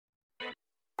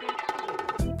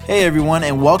Hey everyone,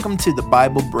 and welcome to the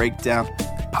Bible Breakdown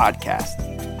Podcast.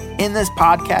 In this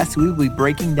podcast, we will be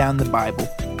breaking down the Bible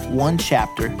one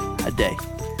chapter a day.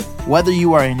 Whether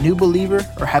you are a new believer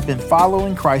or have been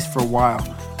following Christ for a while,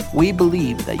 we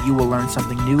believe that you will learn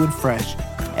something new and fresh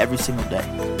every single day.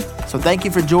 So thank you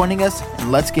for joining us,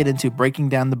 and let's get into breaking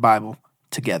down the Bible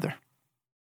together.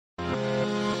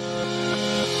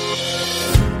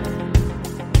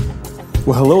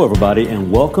 Well, hello, everybody,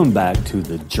 and welcome back to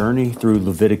the Journey Through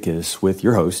Leviticus with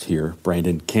your host here,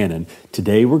 Brandon Cannon.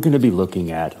 Today, we're going to be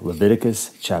looking at Leviticus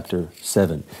chapter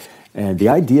 7. And the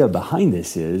idea behind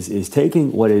this is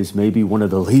taking what is maybe one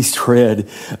of the least read,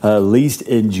 least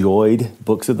enjoyed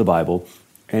books of the Bible,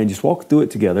 and just walk through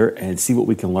it together and see what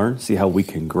we can learn, see how we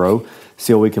can grow,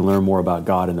 see how we can learn more about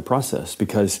God in the process.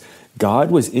 Because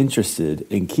God was interested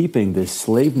in keeping this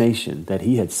slave nation that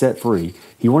he had set free.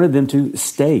 He wanted them to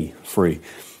stay free.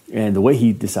 And the way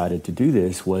he decided to do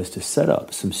this was to set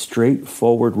up some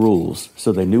straightforward rules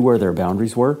so they knew where their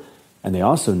boundaries were, and they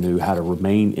also knew how to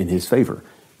remain in his favor.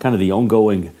 Kind of the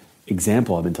ongoing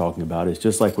example I've been talking about is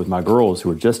just like with my girls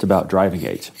who are just about driving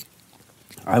age.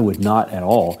 I would not at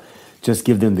all just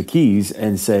give them the keys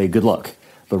and say, good luck.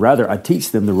 But rather, I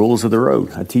teach them the rules of the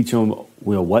road. I teach them,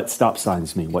 what stop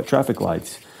signs mean, what traffic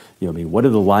lights mean, what do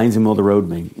the lines in the middle of the road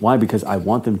mean? Why? Because I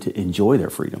want them to enjoy their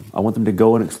freedom. I want them to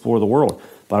go and explore the world,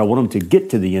 but I want them to get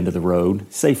to the end of the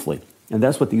road safely. And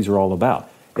that's what these are all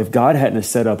about. If God hadn't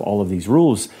set up all of these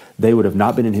rules, they would have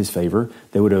not been in his favor.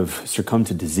 They would have succumbed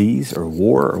to disease or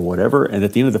war or whatever. And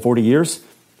at the end of the 40 years,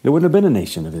 there wouldn't have been a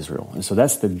nation of Israel. And so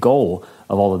that's the goal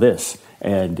of all of this.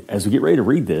 And as we get ready to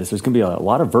read this, there's going to be a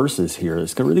lot of verses here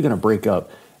that's really going to break up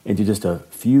into just a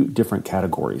few different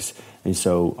categories. And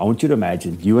so I want you to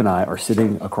imagine you and I are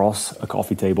sitting across a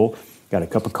coffee table, got a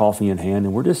cup of coffee in hand,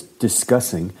 and we're just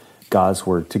discussing God's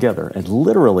word together. And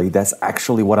literally, that's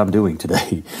actually what I'm doing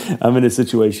today. I'm in a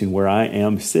situation where I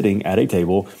am sitting at a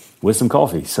table with some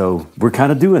coffee. So we're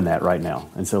kind of doing that right now.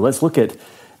 And so let's look at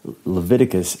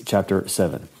Leviticus chapter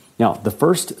 7. Now, the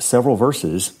first several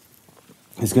verses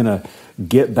is going to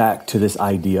get back to this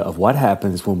idea of what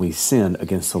happens when we sin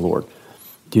against the Lord.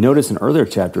 Do you notice in earlier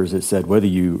chapters it said whether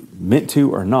you meant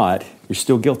to or not, you're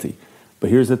still guilty. But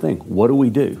here's the thing. What do we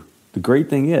do? The great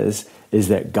thing is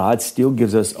that God still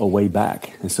gives us a way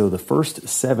back. And so the first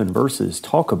 7 verses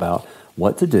talk about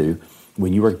what to do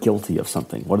when you are guilty of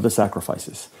something. What are the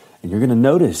sacrifices? And you're going to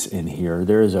notice in here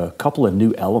there is a couple of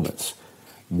new elements.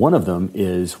 One of them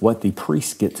is what the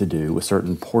priests get to do with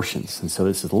certain portions. And so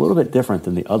this is a little bit different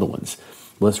than the other ones.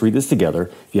 Let's read this together.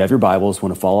 If you have your Bibles,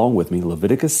 want to follow along with me,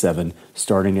 Leviticus 7,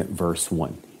 starting at verse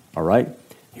 1. All right,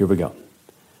 here we go.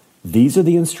 These are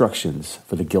the instructions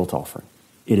for the guilt offering.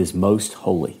 It is most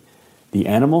holy. The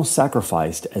animal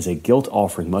sacrificed as a guilt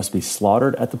offering must be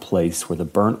slaughtered at the place where the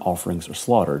burnt offerings are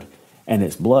slaughtered, and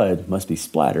its blood must be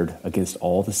splattered against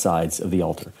all the sides of the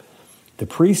altar. The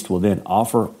priest will then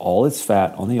offer all its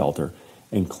fat on the altar,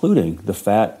 including the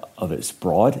fat of its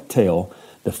broad tail,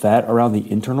 the fat around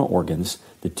the internal organs,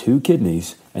 the 2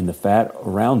 kidneys, and the fat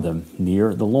around them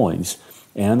near the loins,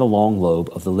 and the long lobe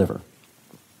of the liver.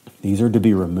 These are to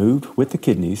be removed with the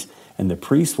kidneys, and the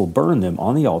priest will burn them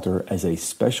on the altar as a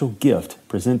special gift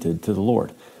presented to the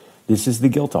Lord. This is the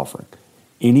guilt offering.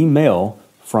 Any male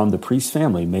from the priest's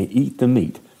family may eat the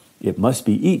meat. It must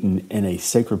be eaten in a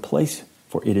sacred place,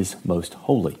 for it is most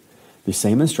holy. The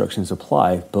same instructions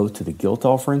apply both to the guilt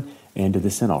offering and to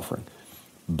the sin offering.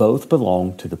 Both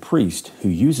belong to the priest who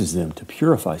uses them to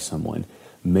purify someone,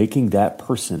 making that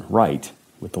person right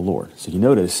with the Lord. So you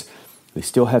notice they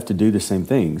still have to do the same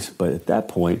things, but at that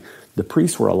point, the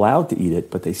priests were allowed to eat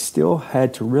it, but they still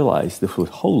had to realize this was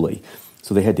holy,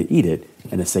 so they had to eat it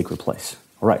in a sacred place.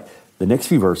 All right, the next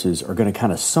few verses are going to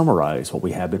kind of summarize what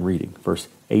we have been reading. Verse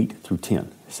 8 through 10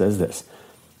 it says this.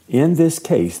 In this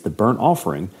case, the burnt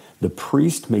offering, the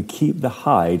priest may keep the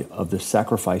hide of the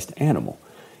sacrificed animal.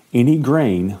 Any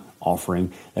grain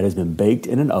offering that has been baked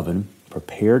in an oven,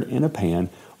 prepared in a pan,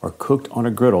 or cooked on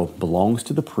a griddle belongs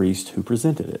to the priest who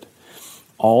presented it.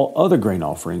 All other grain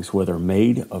offerings, whether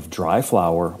made of dry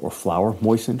flour or flour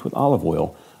moistened with olive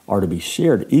oil, are to be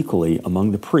shared equally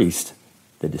among the priests,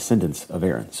 the descendants of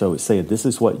Aaron. So it's saying this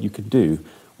is what you could do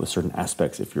with certain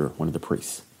aspects if you're one of the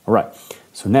priests. All right.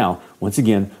 So now, once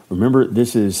again, remember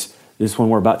this one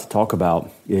we're about to talk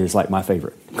about is like my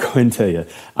favorite. Go ahead and tell you,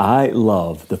 I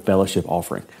love the fellowship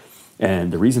offering.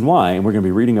 And the reason why, and we're going to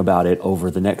be reading about it over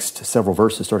the next several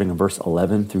verses, starting in verse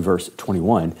 11 through verse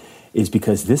 21, is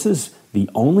because this is the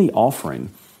only offering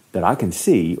that I can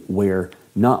see where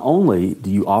not only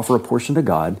do you offer a portion to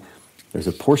God, there's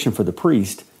a portion for the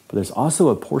priest, but there's also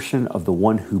a portion of the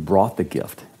one who brought the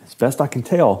gift. As best I can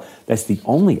tell, that's the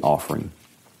only offering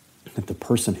that the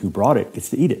person who brought it gets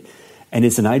to eat it. And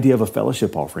it's an idea of a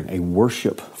fellowship offering, a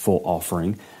worshipful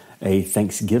offering, a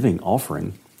thanksgiving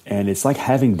offering. And it's like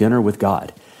having dinner with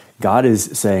God. God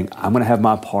is saying, I'm going to have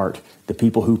my part. The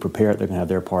people who prepare it, they're going to have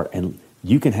their part. And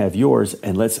you can have yours,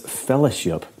 and let's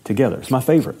fellowship together. It's my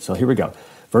favorite. So here we go.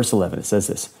 Verse 11, it says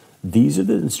this. These are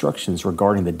the instructions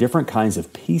regarding the different kinds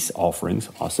of peace offerings,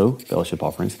 also fellowship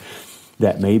offerings,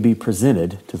 that may be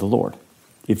presented to the Lord.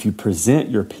 If you present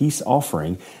your peace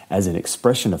offering as an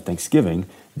expression of thanksgiving,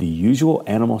 the usual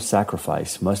animal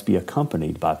sacrifice must be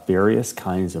accompanied by various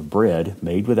kinds of bread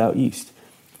made without yeast,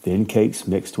 thin cakes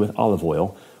mixed with olive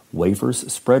oil,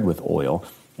 wafers spread with oil,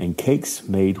 and cakes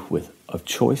made of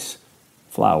choice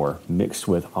flour mixed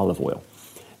with olive oil.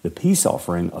 The peace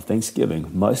offering of thanksgiving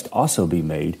must also be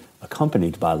made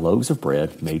accompanied by loaves of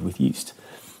bread made with yeast.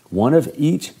 One of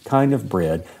each kind of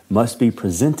bread must be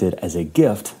presented as a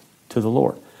gift to the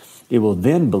Lord. It will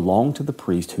then belong to the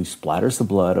priest who splatters the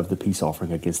blood of the peace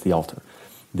offering against the altar.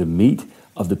 The meat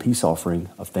of the peace offering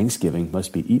of thanksgiving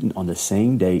must be eaten on the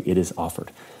same day it is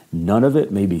offered. None of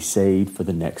it may be saved for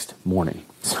the next morning.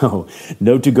 So,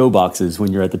 no to-go boxes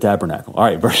when you're at the tabernacle. All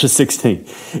right, verse 16.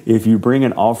 If you bring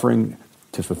an offering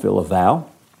to fulfill a vow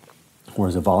or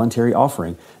as a voluntary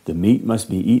offering, the meat must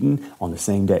be eaten on the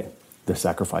same day the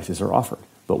sacrifices are offered.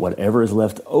 But whatever is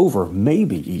left over may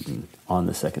be eaten on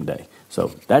the second day. So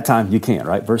that time you can,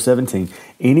 right? Verse 17,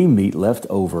 any meat left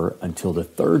over until the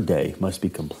third day must be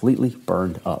completely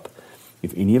burned up.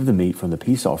 If any of the meat from the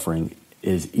peace offering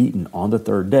is eaten on the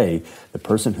third day, the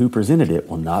person who presented it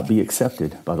will not be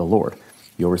accepted by the Lord.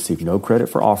 You'll receive no credit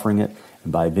for offering it,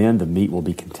 and by then the meat will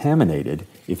be contaminated.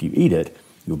 If you eat it,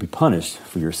 you'll be punished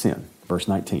for your sin. Verse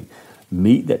 19,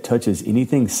 meat that touches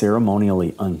anything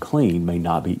ceremonially unclean may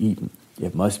not be eaten.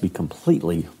 It must be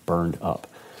completely burned up.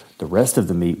 The rest of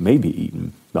the meat may be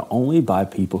eaten, but only by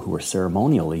people who are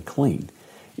ceremonially clean.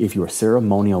 If you are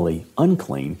ceremonially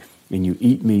unclean and you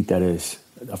eat meat that is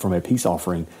from a peace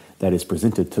offering that is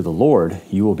presented to the Lord,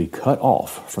 you will be cut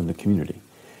off from the community.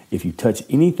 If you touch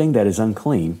anything that is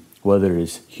unclean, whether it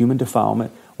is human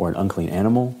defilement or an unclean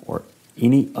animal or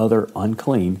any other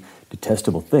unclean,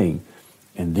 detestable thing,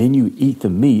 and then you eat the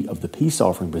meat of the peace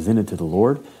offering presented to the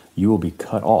Lord, you will be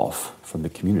cut off from the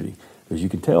community. As you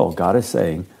can tell, God is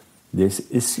saying, this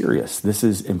is serious. This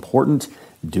is important.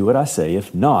 Do what I say.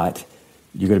 If not,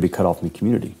 you're going to be cut off from the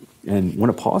community. And I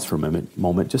want to pause for a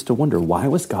moment just to wonder, why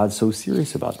was God so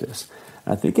serious about this?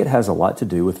 And I think it has a lot to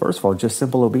do with, first of all, just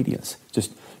simple obedience.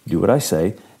 Just do what I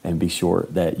say and be sure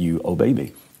that you obey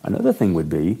me. Another thing would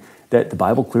be that the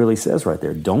Bible clearly says right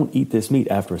there, don't eat this meat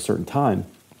after a certain time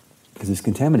because it's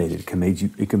contaminated. It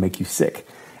can make you sick.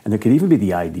 And there could even be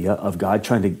the idea of God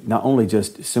trying to not only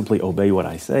just simply obey what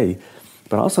I say,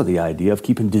 but also the idea of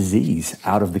keeping disease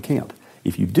out of the camp.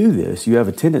 If you do this, you have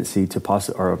a tendency to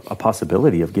a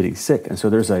possibility of getting sick. And so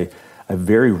there's a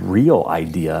very real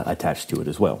idea attached to it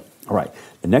as well. All right,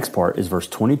 the next part is verse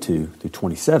 22 through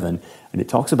 27, and it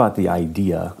talks about the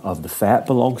idea of the fat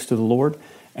belongs to the Lord,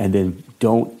 and then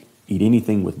don't eat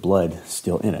anything with blood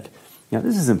still in it. Now,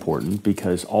 this is important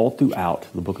because all throughout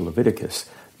the book of Leviticus,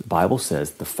 the Bible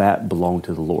says the fat belonged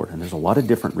to the Lord, and there's a lot of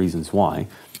different reasons why.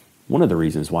 One of the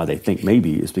reasons why they think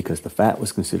maybe is because the fat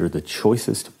was considered the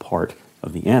choicest part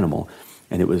of the animal,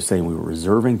 and it was saying we were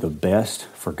reserving the best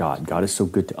for God. God is so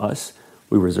good to us,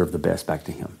 we reserve the best back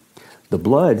to Him. The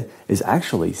blood is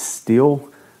actually still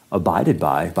abided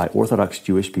by Orthodox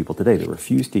Jewish people today. They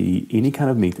refuse to eat any kind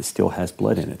of meat that still has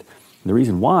blood in it. And the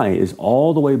reason why is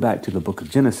all the way back to the book of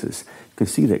Genesis. You can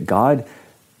see that God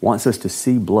wants us to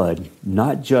see blood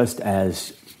not just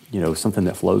as, something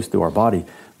that flows through our body,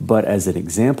 but as an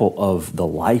example of the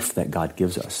life that God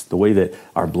gives us. The way that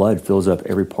our blood fills up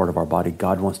every part of our body,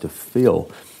 God wants to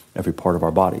fill every part of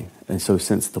our body. And so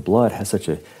since the blood has such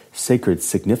a sacred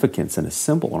significance and a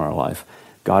symbol in our life,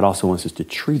 God also wants us to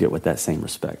treat it with that same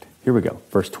respect. Here we go,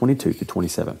 verse 22 to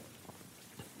 27.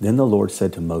 Then the Lord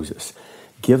said to Moses,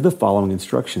 give the following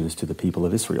instructions to the people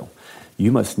of Israel.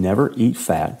 You must never eat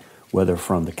fat, whether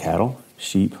from the cattle,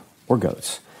 sheep, or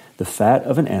goats. The fat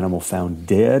of an animal found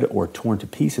dead or torn to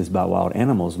pieces by wild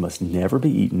animals must never be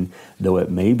eaten, though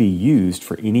it may be used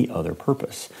for any other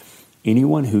purpose.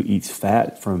 Anyone who eats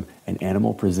fat from an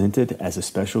animal presented as a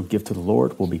special gift to the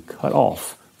Lord will be cut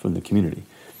off from the community.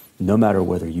 No matter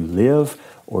where you live,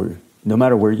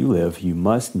 you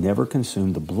must never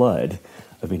consume the blood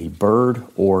of any bird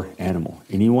or animal.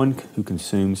 Anyone who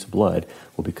consumes blood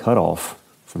will be cut off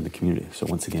from the community. So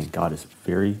once again, God is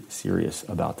very serious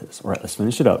about this. All right, let's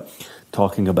finish it up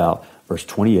talking about verse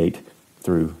 28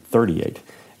 through 38.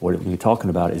 What we're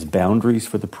talking about is boundaries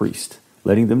for the priest.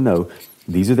 letting them know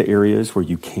these are the areas where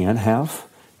you can have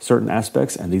certain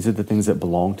aspects, and these are the things that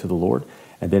belong to the Lord.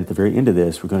 And then at the very end of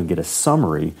this, we're going to get a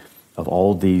summary of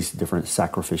all these different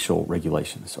sacrificial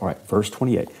regulations. All right, verse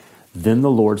 28. Then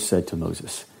the Lord said to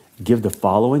Moses, give the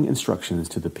following instructions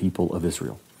to the people of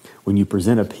Israel. When you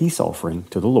present a peace offering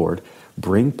to the Lord,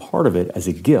 bring part of it as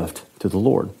a gift to the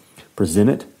Lord. Present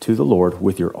it to the Lord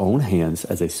with your own hands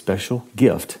as a special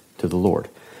gift to the Lord.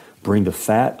 Bring the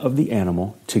fat of the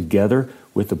animal together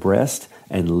with the breast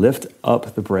and lift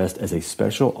up the breast as a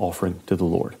special offering to the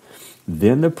Lord.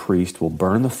 Then the priest will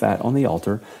burn the fat on the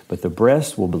altar, but the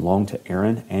breast will belong to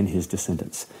Aaron and his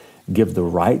descendants. Give the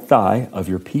right thigh of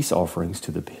your peace offerings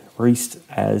to the priest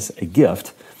as a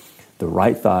gift. The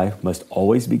right thigh must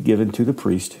always be given to the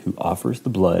priest who offers the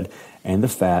blood and the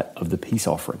fat of the peace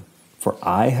offering. For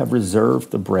I have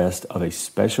reserved the breast of the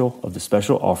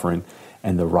special offering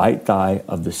and the right thigh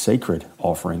of the sacred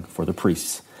offering for the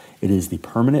priests. It is the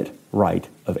permanent right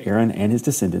of Aaron and his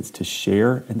descendants to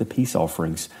share in the peace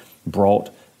offerings brought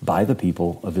by the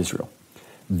people of Israel.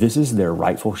 This is their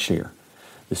rightful share.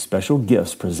 The special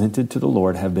gifts presented to the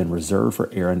Lord have been reserved for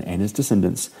Aaron and his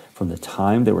descendants from the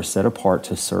time they were set apart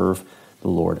to serve the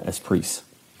Lord as priests.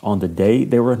 On the day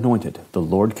they were anointed, the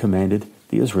Lord commanded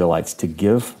the Israelites to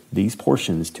give these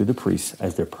portions to the priests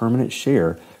as their permanent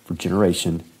share for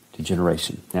generation to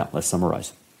generation. Now, let's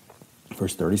summarize.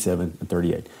 Verse 37 and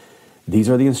 38. These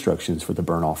are the instructions for the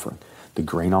burnt offering, the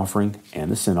grain offering and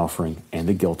the sin offering and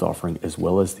the guilt offering, as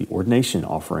well as the ordination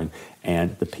offering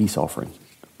and the peace offering.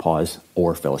 Pause,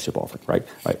 or fellowship offering, right?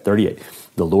 All right, 38.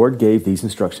 The Lord gave these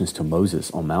instructions to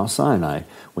Moses on Mount Sinai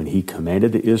when he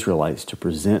commanded the Israelites to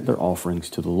present their offerings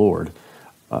to the Lord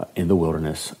in the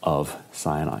wilderness of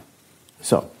Sinai.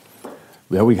 So,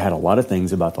 there we had a lot of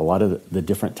things about a lot of the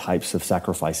different types of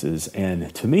sacrifices.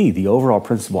 And to me, the overall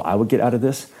principle I would get out of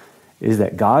this is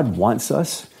that God wants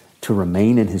us to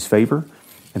remain in his favor,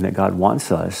 and that God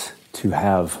wants us to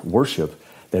have worship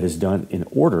that is done in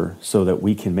order so that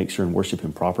we can make sure and worship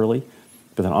him properly,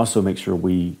 but then also make sure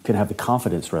we can have the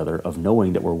confidence, rather, of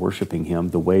knowing that we're worshiping him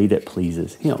the way that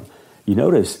pleases him. You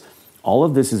notice all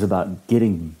of this is about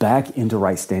getting back into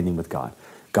right standing with God.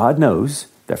 God knows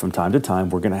that from time to time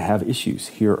we're going to have issues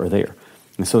here or there.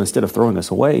 And so instead of throwing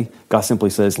us away, God simply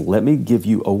says, let me give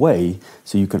you a way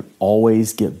so you can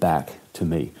always get back to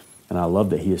me. And I love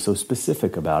that he is so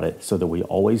specific about it so that we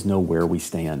always know where we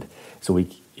stand. So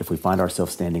if we find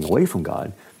ourselves standing away from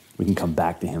God, we can come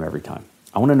back to him every time.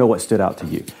 I want to know what stood out to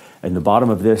you. In the bottom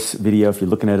of this video, if you're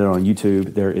looking at it on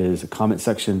YouTube, there is a comment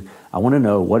section. I want to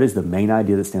know, what is the main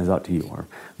idea that stands out to you? Or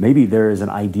maybe there is an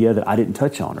idea that I didn't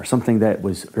touch on, or something that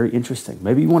was very interesting.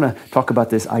 Maybe you want to talk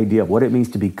about this idea of what it means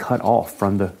to be cut off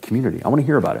from the community. I want to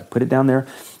hear about it. Put it down there.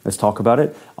 Let's talk about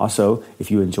it. Also,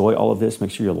 if you enjoy all of this, make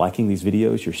sure you're liking these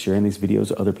videos, you're sharing these videos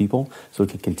with other people, so we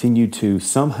can continue to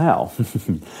somehow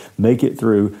make it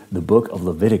through the book of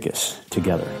Leviticus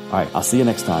together. All right, I'll see you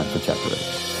next time for chapter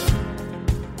 8.